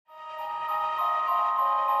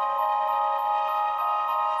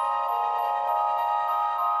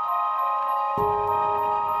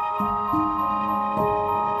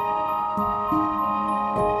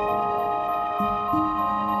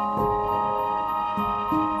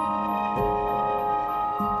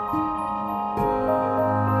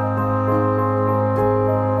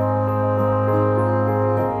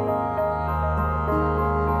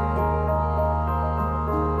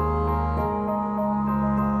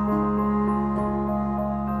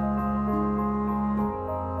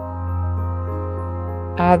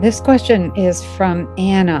This question is from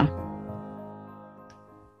Anna,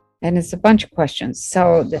 and it's a bunch of questions.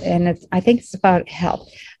 I think it's about health.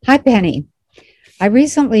 Hi, Penny. I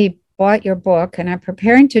recently bought your book, and I'm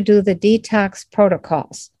preparing to do the detox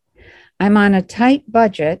protocols. I'm on a tight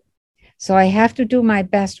budget, so I have to do my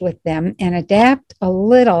best with them and adapt a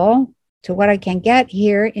little to what I can get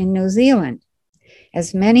here in New Zealand,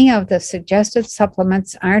 as many of the suggested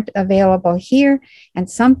supplements aren't available here, and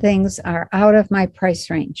some things are out of my price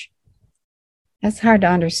range. That's hard to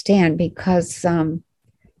understand because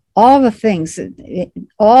all the things,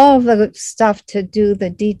 all the stuff to do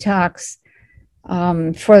the detox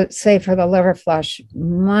for the liver flush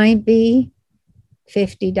might be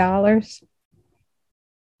 $50,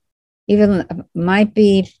 even might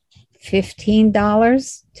be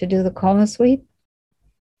 $15 to do the colon sweep.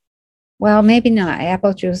 Well, maybe not.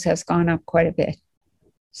 Apple juice has gone up quite a bit.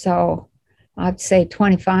 So I'd say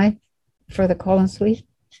 25 for the colon sweep.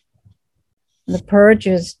 The purge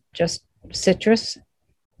is just citrus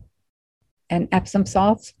and Epsom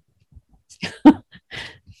salts.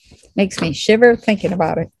 Makes me shiver thinking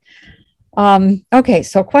about it. Okay,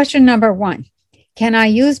 so question number 1. Can I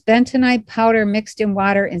use bentonite powder mixed in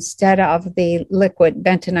water instead of the liquid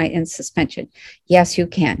bentonite in suspension? Yes, you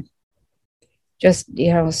can. Just,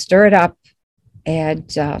 stir it up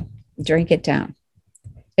and drink it down.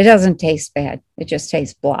 It doesn't taste bad. It just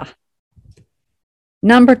tastes blah.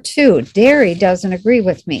 Number 2, dairy doesn't agree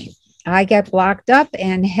with me. I get blocked up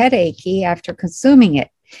and headachy after consuming it.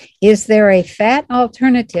 Is there a fat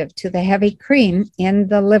alternative to the heavy cream in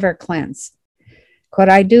the liver cleanse? Could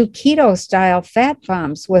I do keto-style fat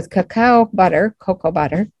bombs with cocoa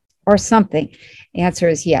butter, or something? The answer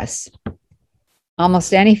is yes.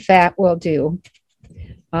 Almost any fat will do.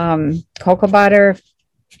 Cocoa butter,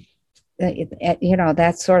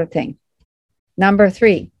 that sort of thing. Number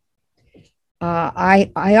 3,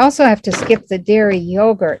 I also have to skip the dairy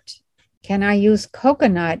yogurt. Can I use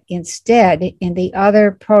coconut instead in the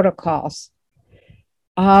other protocols?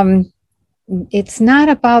 It's not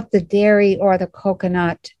about the dairy or the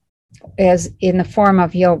coconut as in the form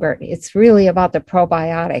of yogurt. It's really about the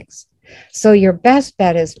probiotics. So your best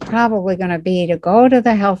bet is probably going to be to go to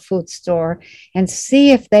the health food store and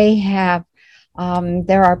see if they have,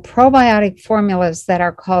 there are probiotic formulas that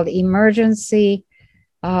are called emergency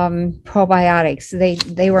probiotics.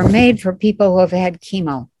 They were made for people who have had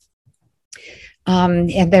chemo.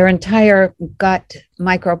 And their entire gut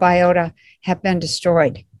microbiota have been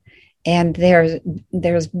destroyed. And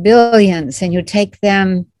there's billions, and you take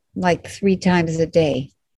them like 3 times a day.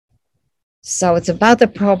 So it's about the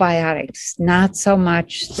probiotics, not so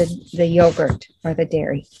much the yogurt or the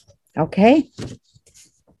dairy. Okay?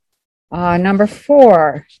 Number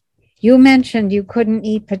 4, you mentioned you couldn't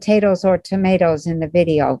eat potatoes or tomatoes in the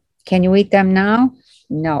video. Can you eat them now?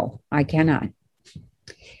 No, I cannot.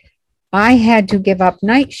 I had to give up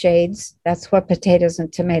nightshades. That's what potatoes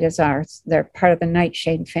and tomatoes are. They're part of the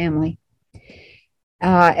nightshade family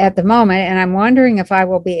at the moment. And I'm wondering if I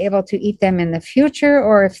will be able to eat them in the future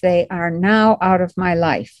or if they are now out of my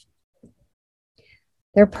life.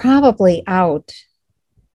 They're probably out.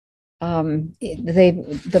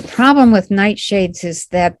 The problem with nightshades is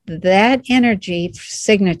that energy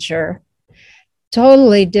signature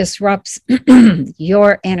totally disrupts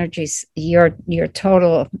your energies, your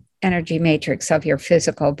total energy matrix of your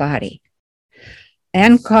physical body,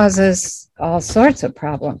 and causes all sorts of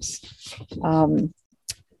problems.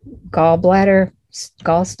 Gallbladder,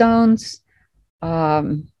 gallstones,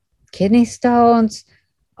 kidney stones,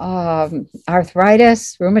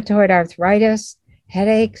 arthritis, rheumatoid arthritis,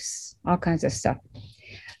 headaches, all kinds of stuff.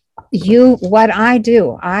 What I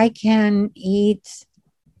do, I can eat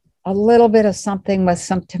a little bit of something with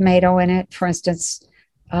some tomato in it. For instance,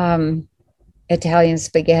 Italian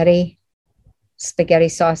spaghetti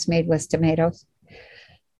sauce made with tomatoes.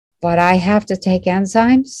 But I have to take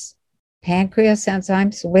enzymes, pancreas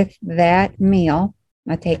enzymes with that meal.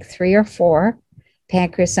 I take 3 or 4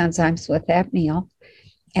 pancreas enzymes with that meal.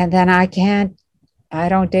 And then I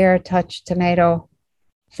don't dare touch tomato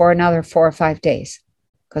for another 4 or 5 days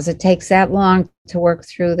because it takes that long to work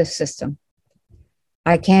through the system.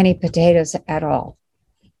 I can't eat potatoes at all.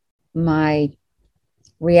 My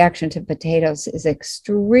reaction to potatoes is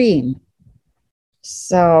extreme.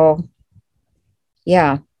 So,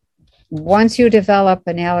 yeah, once you develop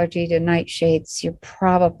an allergy to nightshades, you're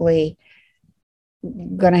probably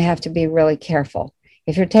going to have to be really careful.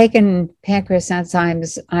 If you're taking pancreas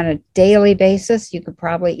enzymes on a daily basis, you could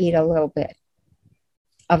probably eat a little bit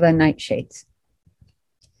of the nightshades.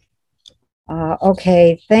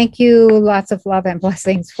 Okay, thank you. Lots of love and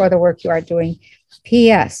blessings for the work you are doing.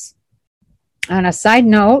 P.S. On a side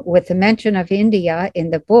note, with the mention of India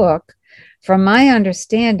in the book, from my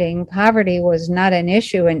understanding, poverty was not an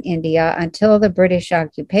issue in India until the British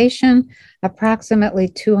occupation, approximately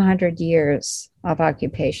 200 years of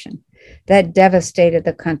occupation that devastated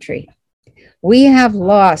the country. We have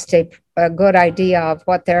lost a good idea of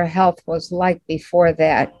what their health was like before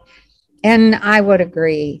that. And I would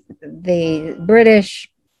agree. The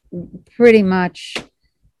British pretty much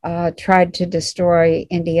tried to destroy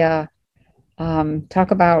India.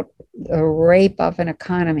 Talk about the rape of an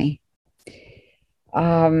economy.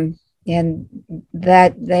 And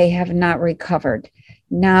that they have not recovered.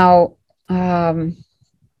 Now, well,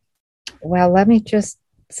 let me just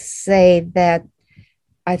say that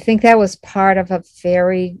I think that was part of a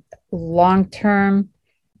very long-term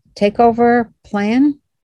takeover plan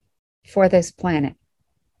for this planet.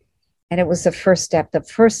 And it was the first step. The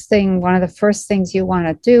first thing, one of the first things you want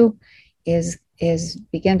to do is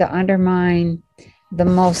begin to undermine the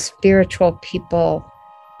most spiritual people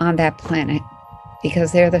on that planet,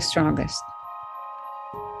 because they're the strongest.